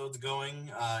episodes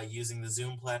going using the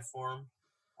Zoom platform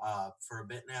for a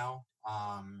bit now.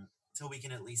 Until we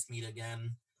can at least meet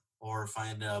again or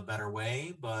find a better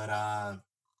way. But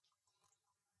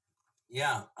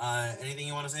anything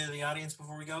you want to say to the audience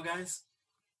before we go, guys?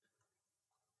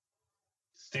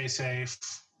 Stay safe.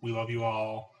 We love you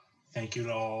all. Thank you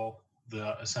to all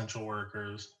the essential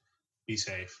workers. Be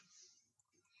safe.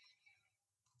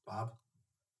 Bob?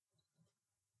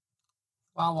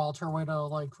 Wow, Walter, way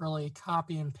to really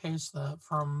copy and paste that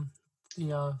from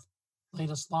the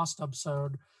latest Lost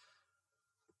episode.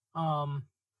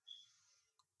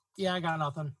 Yeah, I got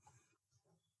nothing.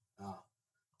 Oh.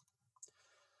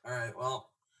 All right, well,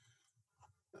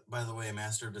 by the way,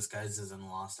 Master of Disguise is in the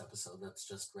Lost episode. That's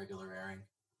just regular airing.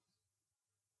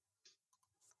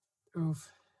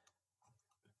 Oof.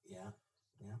 Yeah.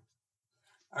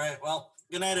 All right, well,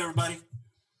 good night, everybody.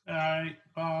 All right,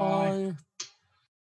 bye. Bye.